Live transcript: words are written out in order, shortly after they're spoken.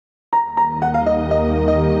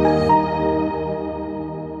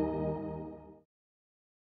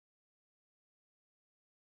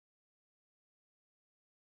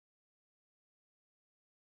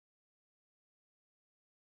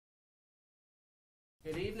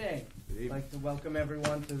Good evening. I'd like to welcome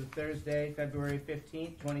everyone to the Thursday, February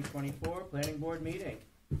 15th, 2024 Planning Board meeting.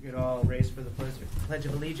 We could all raise for the Pledge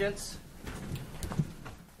of Allegiance.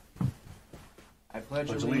 I pledge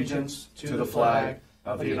allegiance to the flag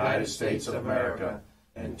of the United States of America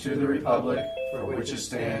and to the republic for which it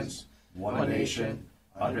stands, one nation,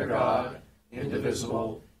 under God,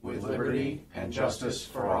 indivisible, with liberty and justice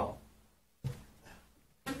for all.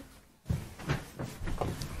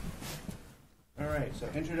 All right, so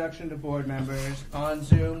introduction to board members. On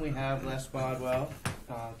Zoom, we have Les Bodwell.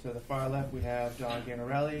 To the far left, we have John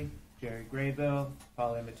Ganarelli, Jerry Graybill,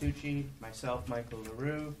 Paula Matucci, myself, Michael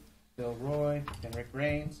LaRue, Bill Roy, and Rick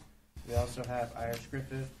Raines. We also have Iris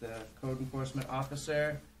Griffith, the Code Enforcement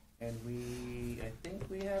Officer, and I think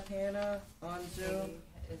we have Hannah on Zoom.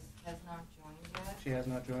 She has not joined yet. She has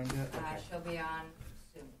not joined yet? Okay. She'll be on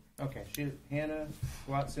soon. Okay, Hannah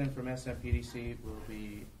Watson from SMPDC will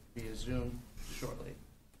be via Zoom shortly.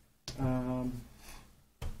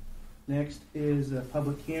 Next is a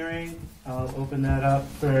public hearing. I'll open that up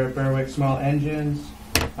for Berwick Small Engines.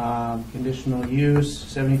 Conditional use,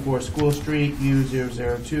 74 School Street,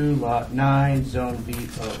 U002, Lot 9, Zone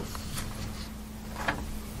VO.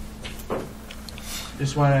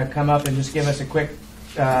 Just want to come up and just give us a quick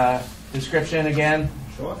description again.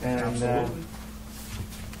 Sure, and, absolutely.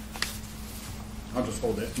 I'll just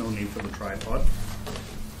hold it, no need for the tripod.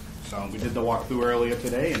 So we did the walkthrough earlier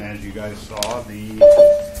today, and as you guys saw, the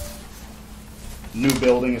new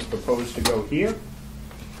building is proposed to go here.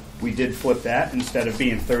 We did flip that. Instead of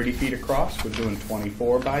being 30 feet across, we're doing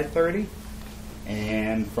 24 by 30.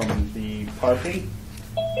 And from the parking,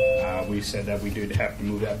 we said that we did have to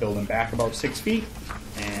move that building back about 6 feet.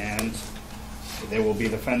 And there will be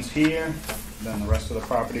the fence here. Then the rest of the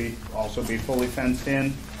property also be fully fenced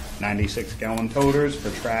in. 96-gallon toters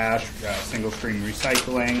for trash, single-stream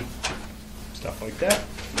recycling, stuff like that.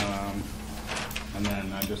 And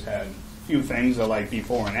then I just had a few things that like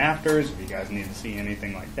before and afters, if you guys need to see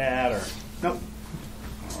anything like that, or nope.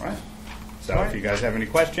 All right. So if you guys have any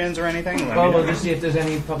questions or anything, let me know. We'll just see if there's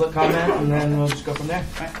any public comment, and then we'll just go from there.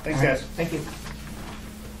 All right. Thanks, guys. Thank you.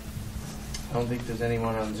 I don't think there's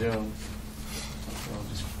anyone on Zoom.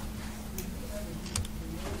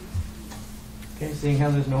 Okay, seeing how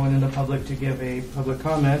there's no one in the public to give a public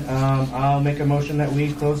comment, I'll make a motion that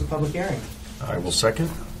we close the public hearing. I will second.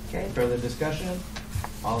 Okay, further discussion?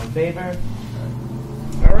 All in favor?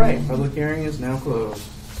 All right, public hearing is now closed.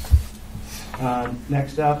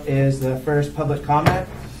 Next up is the first public comment.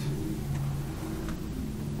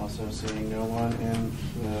 Also seeing no one in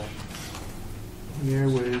here,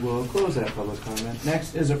 we will close that public comment.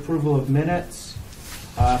 Next is approval of minutes.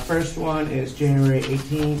 First one is January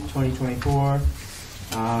 18th, 2024.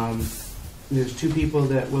 There's two people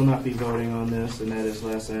that will not be voting on this, and that is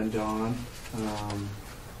Les and Dawn.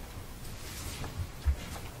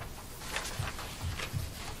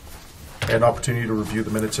 An opportunity to review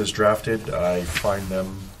the minutes as drafted. I find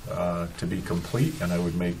them to be complete, and I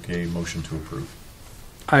would make a motion to approve.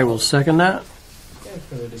 I will second that. Okay,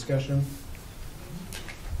 further discussion?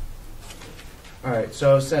 All right,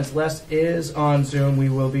 so since Les is on Zoom, we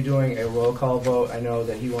will be doing a roll call vote. I know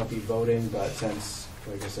that he won't be voting, but since,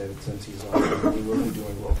 like I said, since he's on Zoom, we will be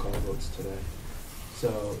doing roll call votes today.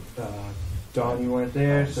 So, Dawn, you weren't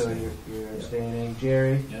there, so you're abstaining.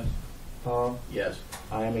 Jerry? Yes. Paul? Yes.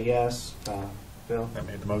 I am a yes. Bill? I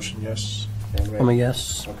made the motion, yes. And Rick? I'm a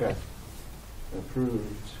yes. Okay.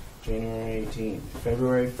 Approved. January 18th.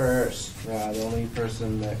 February 1st. The only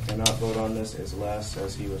person that cannot vote on this is Les,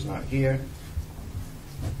 as he was not here.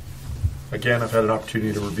 Again, I've had an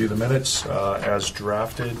opportunity to review the minutes as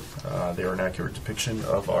drafted. They are an accurate depiction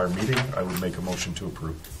of our meeting. I would make a motion to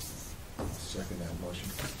approve. Second that motion.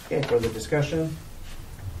 Okay, further discussion?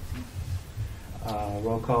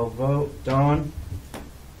 Roll call vote. Dawn?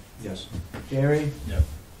 Yes. Jerry? Yep.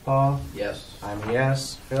 Paul? Yes. I'm a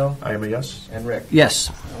yes. Phil? I am a yes. And Rick? Yes.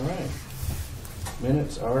 All right.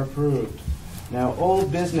 Minutes are approved. Now,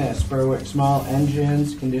 old business, Berwick Small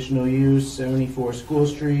Engines, conditional use, 74 School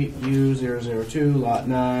Street, U002, Lot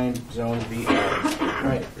 9, Zone VO. All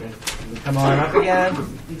right, you come on up again.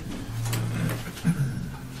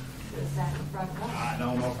 Is that the front one? I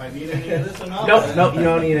don't know if I need any of this or not. Nope, you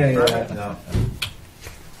don't need any of that. No.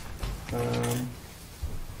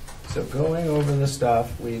 So going over the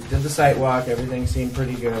stuff, we did the site walk, everything seemed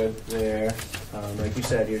pretty good there. Like you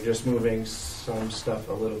said, you're just moving some stuff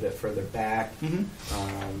a little bit further back. Mm-hmm.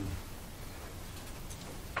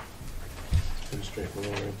 Pretty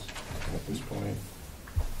straightforward at this point.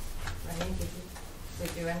 Rene,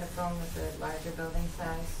 did you end up going with the larger building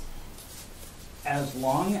size? As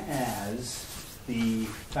long as the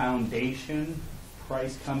foundation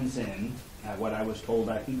price comes in at what I was told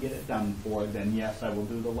I can get it done for, then yes, I will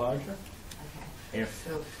do the larger. Okay.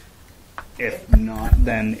 So, If not,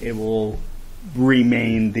 then it will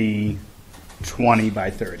remain the 20 by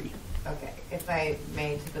 30. okay, if I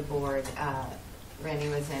may to the board, Rene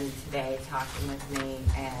was in today talking with me,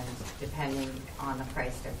 and depending on the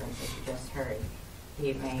price difference, as you just heard,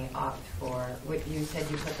 he may opt for, what you said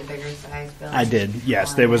you put the bigger size building? I did,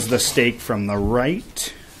 yes. There was the stake from the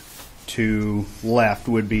right to left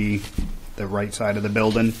would be the right side of the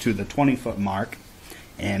building to the 20-foot mark.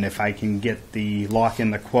 And if I can get the lock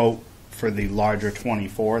in the quote for the larger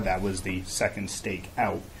 24, that was the second stake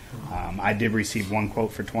out. I did receive one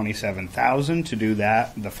quote for $27,000 to do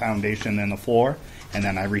that, the foundation and the floor, and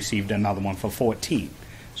then I received another one for $14,000.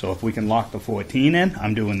 So if we can lock the 14 in,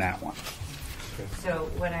 I'm doing that one. So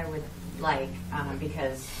what I would like,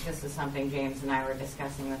 because this is something James and I were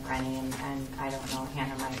discussing with Rene, and I don't know,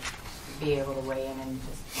 Hannah might be able to weigh in and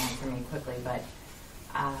just answer me quickly, but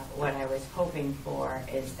what I was hoping for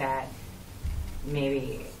is that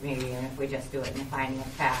maybe even if we just do it in the finding of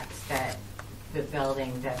facts, that the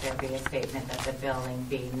building, that there be a statement that the building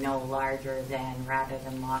be no larger than, rather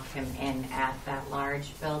than lock him in at that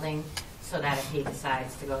large building, so that if he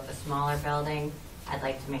decides to go with the smaller building, I'd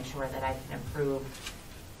like to make sure that I can approve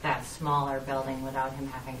that smaller building without him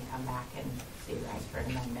having to come back and see you guys for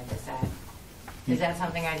an amendment. Is that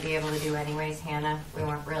something I'd be able to do anyways, Hannah? We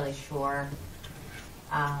weren't really sure.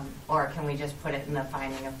 Or can we just put it in the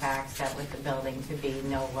finding of facts that with the building to be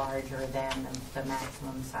no larger than the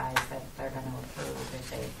maximum size that they're going to approve if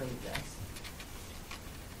they approve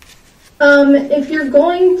this? If you're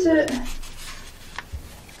going to,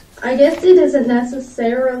 I guess it isn't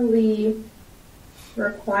necessarily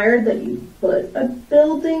required that you put a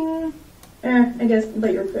building. I guess,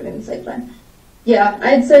 but you're putting the site plan. Yeah,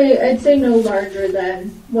 I'd say no larger than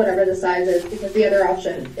whatever the size is, because the other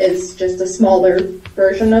option is just a smaller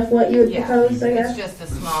version of what you would propose, I guess. It's just a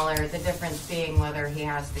smaller, the difference being whether he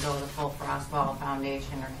has to go with a full frost wall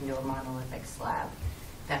foundation or can do a monolithic slab.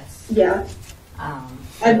 That's, yeah.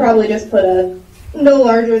 I'd probably just put a no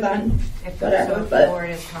larger than if whatever. So if the board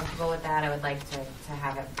is comfortable with that, I would like to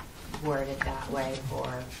have it worded that way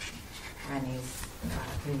for Rene's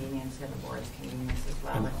convenience and the board's convenience as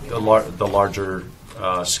well. The larger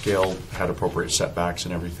scale had appropriate setbacks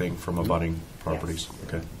and everything from abutting properties.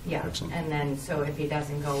 Yes. Okay. Yeah, Excellent. and then so if he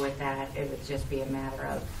doesn't go with that, it would just be a matter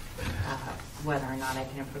of whether or not I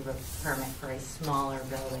can approve a permit for a smaller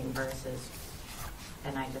building versus.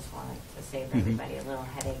 And I just wanted to save everybody a little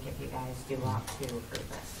headache if you guys do opt to approve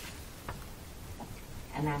this.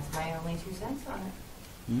 And that's my only 2 cents on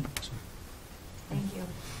it. Thank you.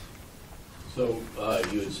 So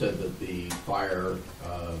you had said that the fire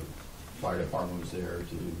department was there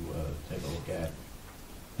to take a look at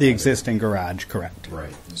The existing garage, correct.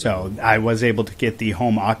 Right. So I was able to get the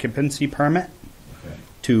home occupancy permit Okay.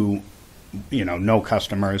 to, no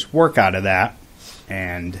customers work out of that.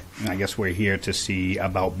 And I guess we're here to see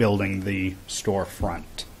about building the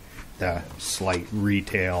storefront, the slight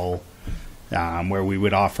retail, where we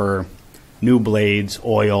would offer new blades,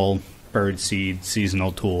 oil, bird seed,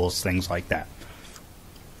 seasonal tools, things like that.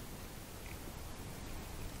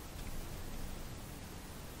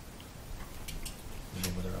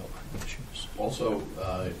 Also,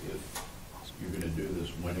 if you're going to do this,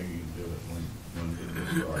 when are you going to do it? When did this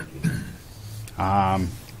start? A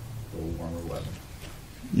little warmer weather.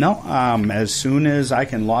 No, as soon as I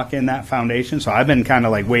can lock in that foundation. So I've been kind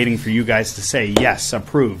of like waiting for you guys to say, yes,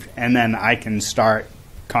 approved. And then I can start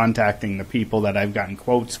contacting the people that I've gotten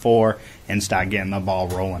quotes for and start getting the ball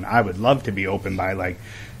rolling. I would love to be open by like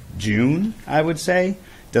June, I would say.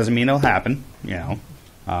 Doesn't mean it'll happen,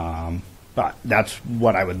 but that's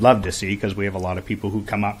what I would love to see, because we have a lot of people who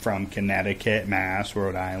come up from Connecticut, Mass,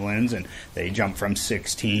 Rhode Island, and they jump from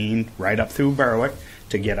 16 right up through Berwick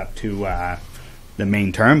to get up to the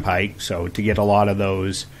main turnpike. So to get a lot of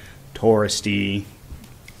those touristy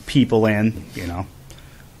people in,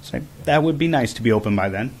 so that would be nice to be open by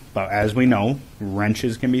then. But as we know,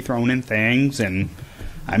 wrenches can be thrown in things, and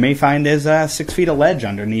I may find there's 6 feet of ledge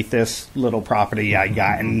underneath this little property I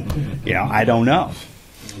got, and I don't know.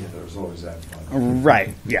 Yeah, there's always that fun.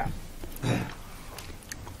 Right, yeah.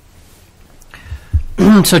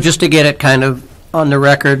 So just to get it kind of on the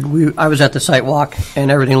record, I was at the site walk and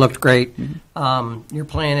everything looked great. Your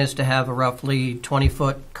plan is to have a roughly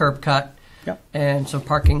 20-foot curb cut. Yep. And some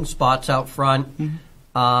parking spots out front.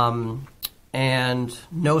 And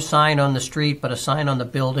no sign on the street, but a sign on the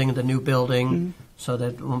building, the new building, so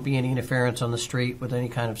that there won't be any interference on the street with any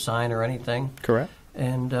kind of sign or anything. Correct.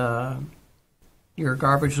 And your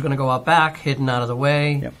garbage is going to go out back, hidden out of the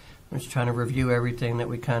way. Yep. I was trying to review everything that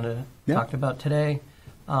we kind of Yeah. talked about today.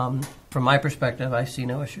 From my perspective, I see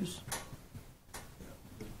no issues.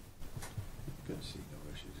 Good to see no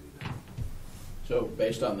issues either. So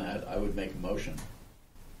based on that, I would make a motion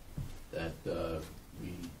that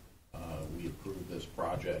we approve this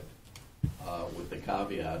project with the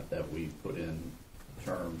caveat that we put in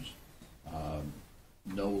terms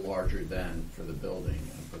no larger than for the building,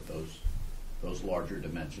 and put those larger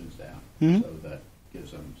dimensions down. Mhm. So that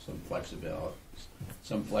gives them some flexibility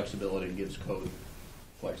and gives code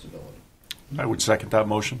flexibility. I would second that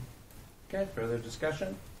motion. Okay, further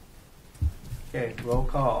discussion? Okay, roll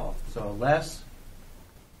call. So Les?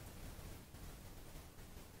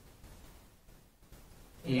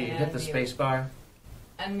 You Yeah, hit the unmute. space bar?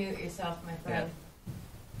 Unmute yourself, my friend.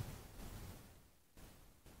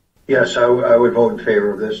 Yes, I would vote in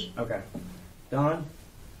favor of this. Okay. Don?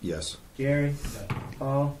 Yes. Jerry?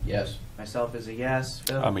 Paul? Yes. Myself is a yes.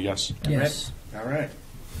 Phil? I'm a yes. And Rick? Yes. All right.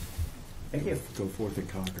 Thank you. Go forth and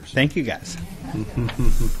conquer. Thank you, guys.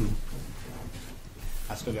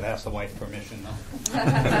 I still gotta ask the wife permission, though.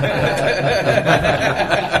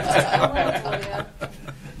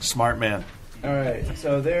 Smart man. All right,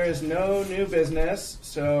 so there is no new business.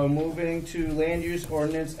 So moving to land use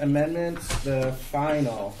ordinance amendments, the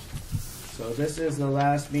final. So this is the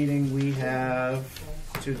last meeting we have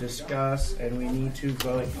to discuss, and we need to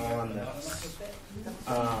vote on this.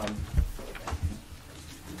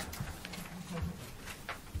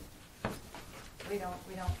 We don't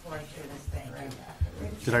force through this thing, right?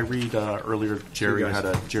 Did I read earlier, Jerry guys.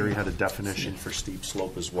 had a definition for steep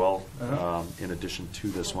slope as well, Uh-huh. in addition to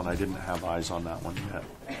this one. I didn't have eyes on that one yet.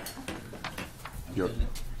 I sent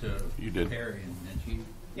it to You did? Perry, and she,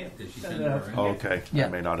 Yeah, did she send send it it out. over? Oh, okay. Yeah. I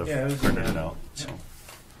may not have Yeah, it was printed in it there. out.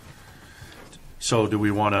 So do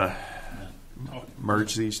we want to Oh,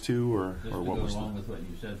 merge these two, or Just to what go was along the? with what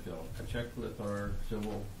you said, Phil, I checked with our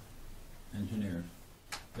civil engineers.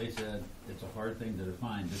 They said it's a hard thing to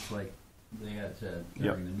define, just like they had said Yep.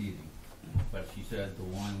 during the meeting. But she said the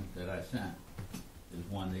one that I sent is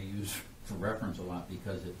one they use for reference a lot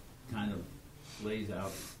because it kind of lays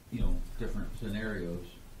out, different scenarios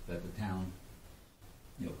that the town,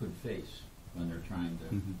 could face when they're trying to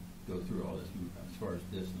Mhm. go through all this as far as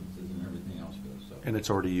distances and everything else goes, so. And it's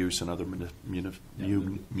already used in other Yeah,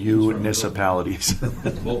 municipalities.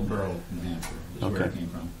 Bolton Borough, New Hampshire, is where it Okay. came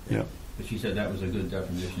from. Yeah. But she said that was a good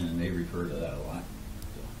definition, and they refer to that a lot.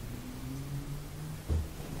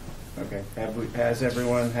 Okay. Has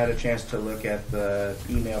everyone had a chance to look at the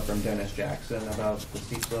email from Dennis Jackson about the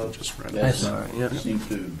steep slope? Just read it. I Yes, saw it, yeah. seem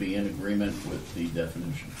to be in agreement with the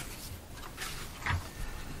definition.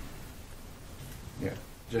 Yeah.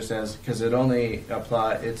 Just as, because it only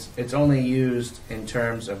it's only used in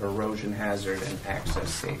terms of erosion hazard and access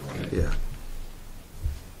safety. Yeah.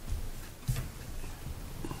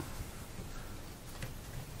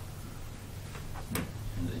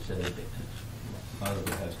 And they said a lot of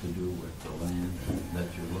it has to do with the land that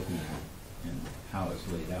you're looking at and how it's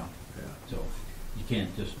laid out. So you can't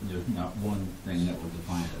there's not one thing that will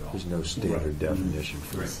define it all. There's no standard definition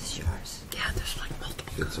for Right. it. Yeah, there's like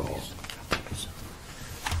multiple. It's all.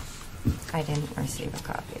 I didn't receive a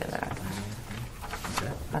copy of that.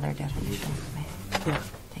 Other definition. Yeah.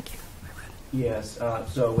 Thank you. Yes.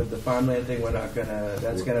 So with the farmland thing, we're not gonna.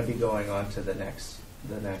 That's gonna be going on to the next.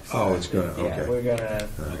 Oh, it's gonna- Yeah, okay. we're gonna.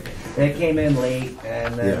 Okay. It came in late,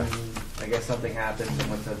 and then Yeah. I guess something happened.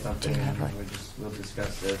 Someone said something, and we'll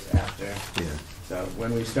discuss this after. Yeah. So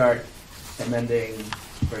when we start amending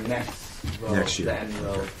for next vote, Next year. then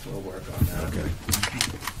we'll work on that. Okay.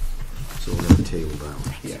 So we're gonna table that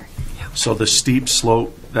one. Yeah. So the steep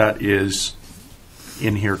slope that is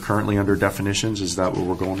in here currently under definitions, is that what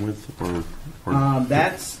we're going with, or?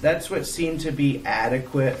 That's what seemed to be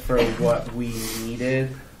adequate for what we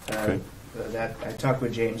needed. Okay. That I talked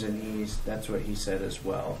with James, and that's what he said as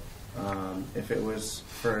well. If it was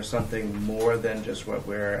for something more than just what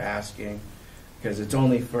we're asking, because it's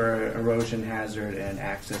only for erosion hazard and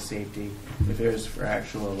access safety. If it was for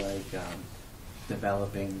actual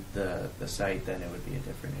developing the site, then it would be a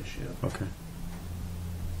different issue. Okay.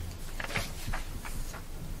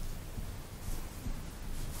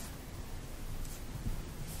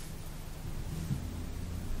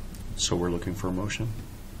 So we're looking for a motion?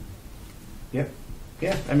 Yep.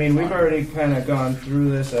 Yeah, I mean, we've already kind of gone through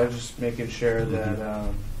this. I was just making sure that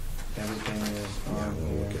everything is Yeah, on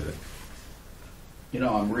we'll look here. at it.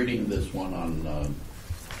 I'm reading this one on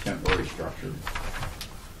temporary structure,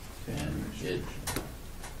 and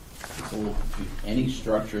it's a little confusing. Any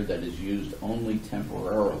structure that is used only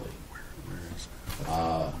temporarily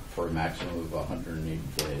for a maximum of 180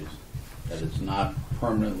 days that it's not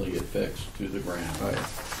permanently affixed to the ground,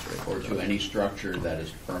 or to any structure that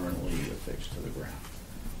is permanently affixed to the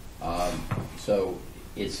ground. So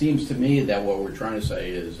it seems to me that what we're trying to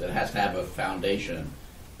say is it has to have a foundation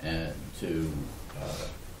and to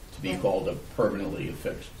be called a permanently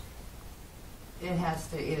affixed. It has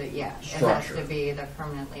to either, yeah, Structure. it has to be either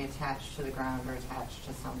permanently attached to the ground or attached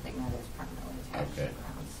to something that is permanently attached to Okay. the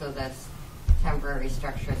ground. So that's temporary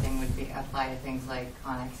structure thing would be apply to things like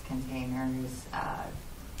Conex containers, Now,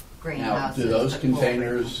 greenhouses. do those the pool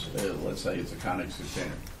containers, rooms. let's say it's a Conex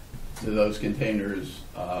container, do those containers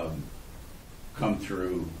come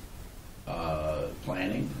through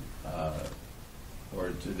planning? Or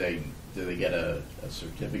do they get a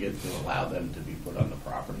certificate to allow them to be put on the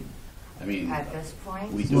property? I mean, At this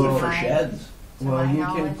point, we do it for my- sheds. to Well, my you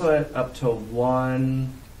knowledge- can put up to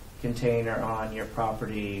one container on your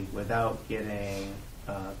property without getting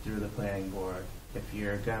through the planning board. If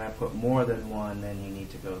you're gonna put more than one, then you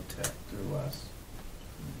need to go through us.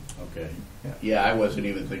 Okay. Yeah. Yeah, I wasn't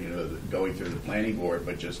even thinking of going through the planning board,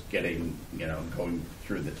 but just getting, going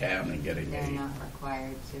through the town and getting They're not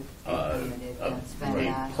required to be permitted. a That's been,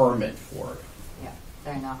 a permit for it. yeah,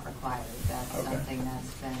 they're not required. That's Okay. something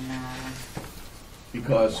that's been,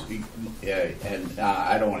 Because, and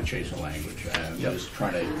I don't want to change the language, I'm just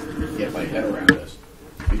trying to get my head around this.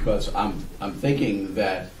 Because I'm thinking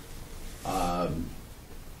that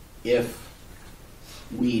if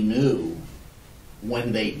we knew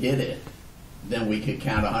when they did it, then we could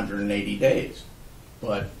count 180 days.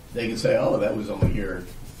 But they can say, oh, that was only here,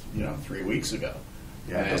 3 weeks ago.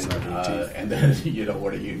 Yeah, it doesn't have any teeth. And then,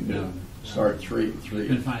 what do you do? No. Start three. You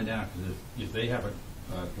can find out, because if they have a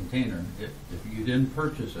container, if you didn't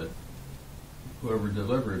purchase it, whoever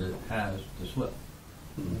delivered it has the slip,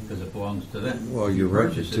 because it belongs to them. Well, you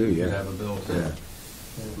rent it purchase too, You yeah. have a bill of Yeah, sale.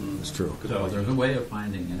 that's true. So there's a way of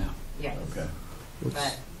finding it out. yes. Okay.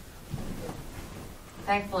 But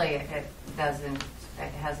thankfully, it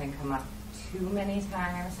hasn't come up too many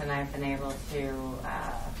times, and I've been able to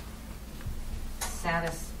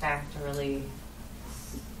satisfactorily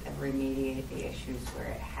remediate the issues where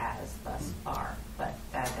it has thus far. But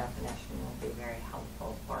that definition will be very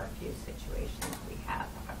helpful for a few situations we have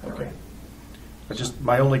occurring.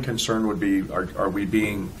 My only concern would be, are we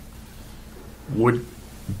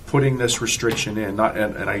putting this restriction in,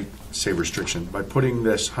 and I say restriction, by putting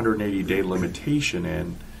this 180-day limitation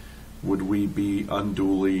in, would we be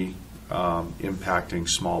unduly impacting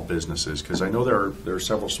small businesses? Because I know there are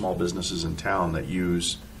several small businesses in town that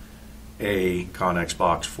use a Connex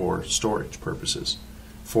box for storage purposes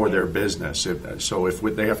for their business. So if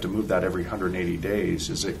they have to move that every 180 days,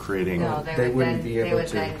 is it creating? No, They wouldn't then- be they able would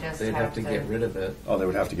to, then just they'd have to get rid of it. Oh, they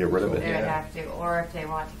would have to get rid of They it. would have to, or if they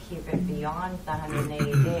want to keep it beyond the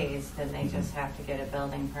 180 days, then they just have to get a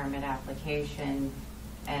building permit application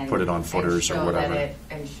and Put it on footers or show that whatever.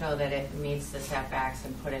 and show that it meets the setbacks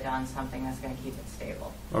and put it on something that's going to keep it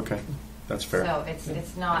stable. Okay, that's fair. So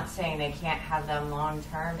it's not saying they can't have them long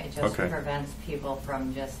term. It just Okay. prevents people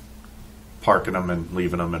from just Parking them and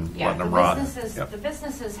leaving them and letting them rot. Yep. The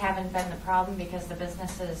businesses haven't been the problem because the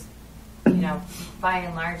businesses, by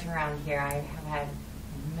and large around here, I have had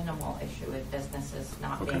minimal issue with businesses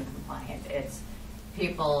not Okay. being compliant. It's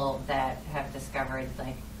people that have discovered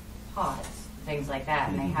like pods, things like that,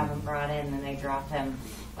 and they have them brought in and they drop them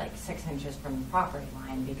like 6 inches from the property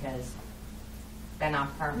line because they're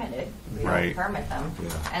not permitted. We Right. don't permit them. Yeah.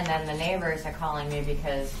 And then the neighbors are calling me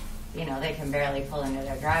because they can barely pull into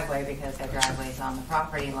their driveway because their driveway's on the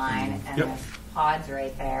property line and Yep. there's pods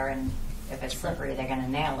right there, and if it's slippery, they're gonna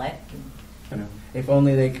nail it. If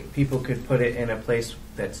only people could put it in a place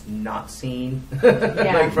that's not seen,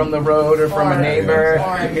 Yeah. like from the road or from a neighbor.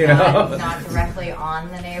 Or not directly on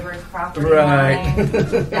the neighbor's property Right. line.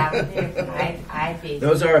 That would be, I'd be,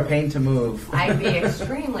 Those are a pain to move. I'd be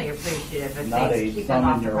extremely appreciative if Not they a keep them thumb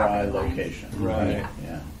off in the your eye property line. location. Right.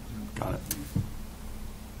 Yeah, Got it.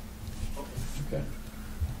 okay.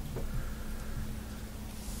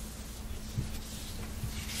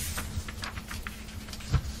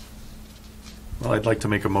 Well, I'd like to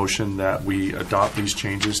make a motion that we adopt these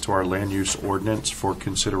changes to our land use ordinance for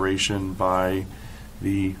consideration by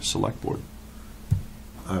the select board.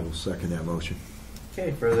 I will second that motion.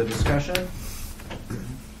 Okay, further discussion?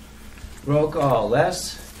 Roll call.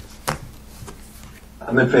 Les?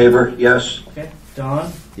 I'm in favor, yes. Okay.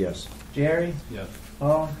 Don? Yes. Jerry? Yes.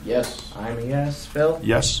 Paul? Yes. I'm a yes. Phil?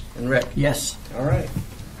 Yes? And Rick? Yes. All right.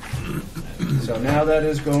 So now that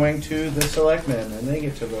is going to the selectmen, and they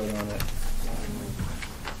get to vote on it.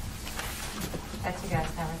 That you guys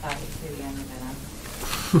never thought you'd see the end of it,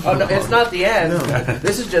 huh? Oh, no, it's not the end.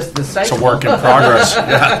 This is just the cycle. It's a work in progress.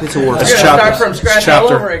 Yeah. It's a work. We're That's gonna start from scratch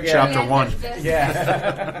all over again. Chapter one.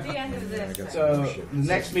 Yeah. The end of this. So the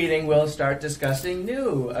next meeting we'll start discussing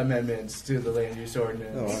new amendments to the land use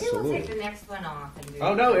ordinance. Oh, Maybe we'll absolutely. take the next one off and do.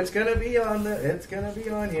 Oh no, it's gonna be on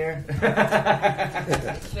here.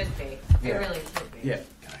 It should be. Yeah. It really should be. Yeah.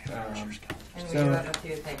 And we So- do have a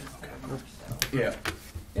few things to cover, so. Yeah.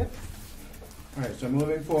 Yep. All right. So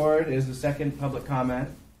moving forward is the second public comment.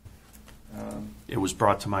 It was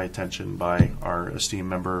brought to my attention by our esteemed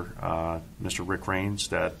member, Mr. Rick Raines,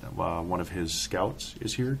 that one of his scouts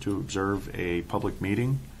is here to observe a public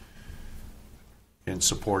meeting in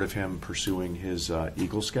support of him pursuing his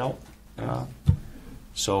Eagle Scout.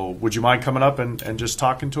 So would you mind coming up and just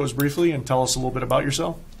talking to us briefly and tell us a little bit about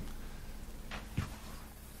yourself?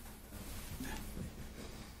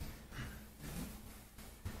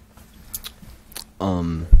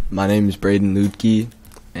 My name is Braden Lutke,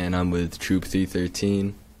 and I'm with Troop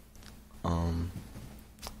 313. I'm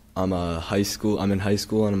in high school, and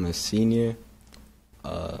I'm a senior.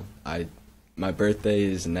 My birthday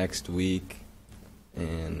is next week,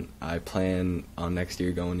 and I plan on next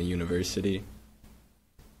year going to university.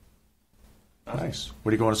 Nice.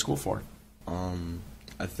 What are you going to school for? I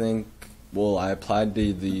applied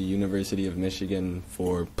to the University of Michigan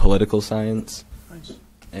for political science. Nice.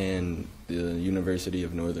 And the University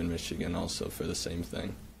of Northern Michigan also for the same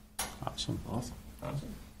thing. Awesome.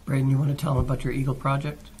 Braden, you want to tell them about your Eagle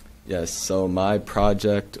project? Yes, so my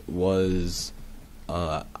project was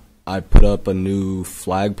I put up a new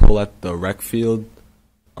flagpole at the rec field,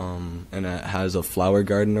 and it has a flower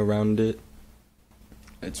garden around it.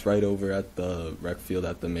 It's right over at the rec field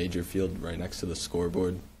at the major field, right next to the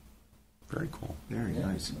scoreboard. Very cool. Very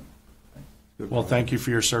nice. Good Well, project. thank you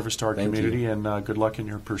for your service to our Thank community, and good luck in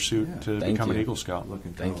your pursuit Yeah. to Thank become an you. Eagle Scout.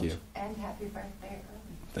 Looking Thank talented. you. And happy birthday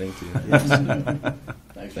early. Thank you. Yes.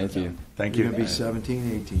 Thanks. Thank you. Thank You're you. going to be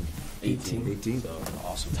 17, 18. 18. 18? So,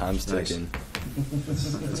 Awesome. time's Nice. ticking.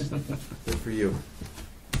 Good for you.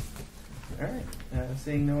 All right.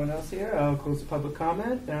 Seeing no one else here, I'll close the public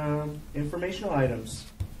comment. Informational items.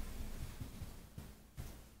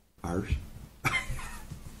 Ours?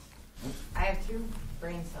 I have 2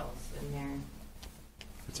 brain cells in there.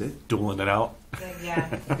 That's it? Dueling it out. Yeah,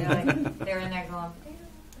 they're in there going.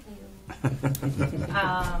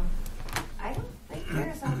 I don't think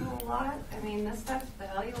there's a whole lot. I mean, this stuff, the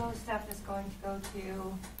LUO stuff, is going to go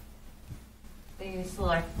to the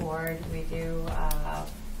select board. We do,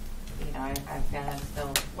 I've got to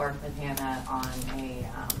still work with Hannah on a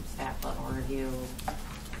staff level review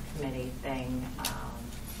committee thing.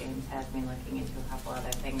 James has me looking into a couple other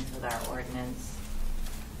things with our ordinance.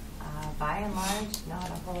 By and large, not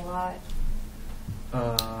a whole lot.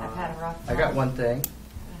 I've had a rough I got month. one thing.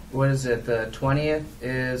 What is it? The 20th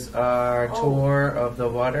is our Oh. tour of the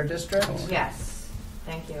water district. Yes,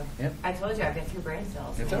 thank you. Yep. I told you I've got 2 brain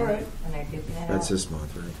cells. It's and- all right. And they're duking it That's out. this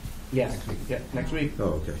month, right? Yes. Yeah, next week. Oh,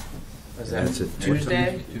 okay. Was Yeah, that that's it.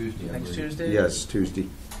 Tuesday? Tuesday, I Next believe. Tuesday? Yes, Tuesday.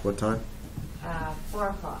 What time? 4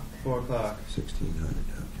 o'clock. 4 o'clock. 1600,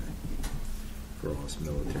 okay. For all us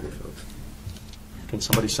military folks. Can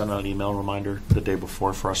somebody send out an email reminder the day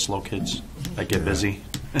before for us slow kids that get busy?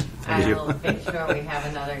 Thank I you. will make sure we have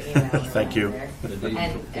another email. Thank you. reminder. The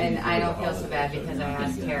day And before I the don't feel so holidays, bad so because I Monday's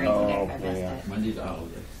asked a- Terry Oh, today if I missed yeah. it. Monday's a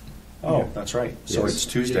holiday. Oh, that's right. So Yes. it's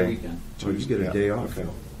 3-day Tuesday. weekend. So you get a Yeah, day off, okay.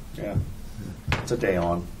 Phil. Yeah. It's a day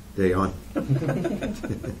on. Day on.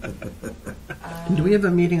 Do we have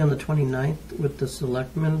a meeting on the 29th with the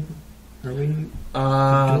selectmen? Are we?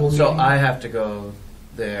 Dual So meeting? I have to go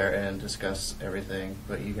there and discuss everything,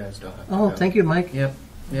 but you guys don't have to Oh, go. thank you, Mike. Yep.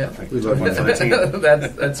 Yep. We love you, Mike.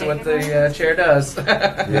 That's what the chair does. Yeah.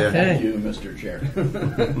 Okay. Thank you, Mr. Chair.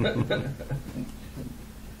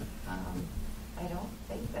 I don't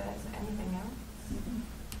think there's anything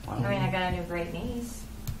else. Wow. I mean, I got a new great niece.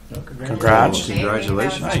 Congrats. Baby, that was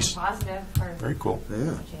Congratulations. Nice. Positive for Very cool. Yeah,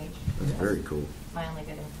 change. that's very cool. My only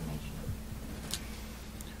good information.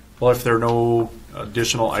 Well, if there are no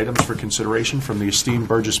additional items for consideration from the esteemed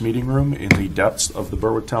Burgess Meeting Room in the depths of the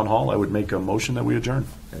Berwick Town Hall, I would make a motion that we adjourn.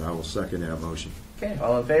 And I will second that motion. Okay,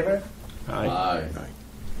 all in favor? Aye. Aye.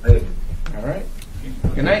 All right.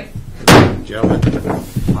 Good night. Gentlemen.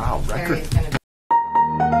 Wow, record. Terry's gonna